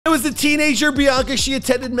Now, as a teenager, Bianca, she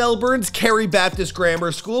attended Melbourne's Carey Baptist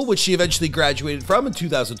Grammar School, which she eventually graduated from in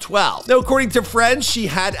 2012. Now, according to friends she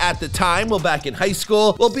had at the time, while back in high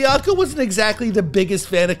school, well, Bianca wasn't exactly the biggest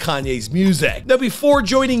fan of Kanye's music. Now, before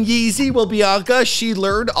joining Yeezy, well, Bianca, she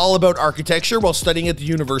learned all about architecture while studying at the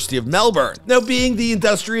University of Melbourne. Now, being the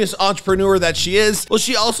industrious entrepreneur that she is, well,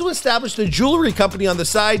 she also established a jewelry company on the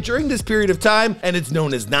side during this period of time, and it's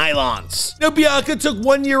known as Nylons. Now, Bianca took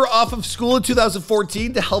 1 year off of school in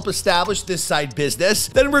 2014 to help establish this side business,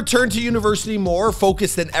 then returned to university more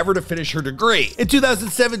focused than ever to finish her degree. In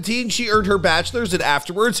 2017, she earned her bachelor's, and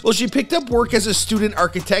afterwards, well, she picked up work as a student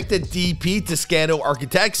architect at DP Toscano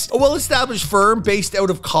Architects, a well-established firm based out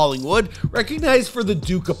of Collingwood, recognized for the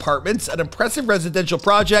Duke Apartments, an impressive residential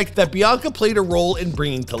project that Bianca played a role in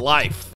bringing to life.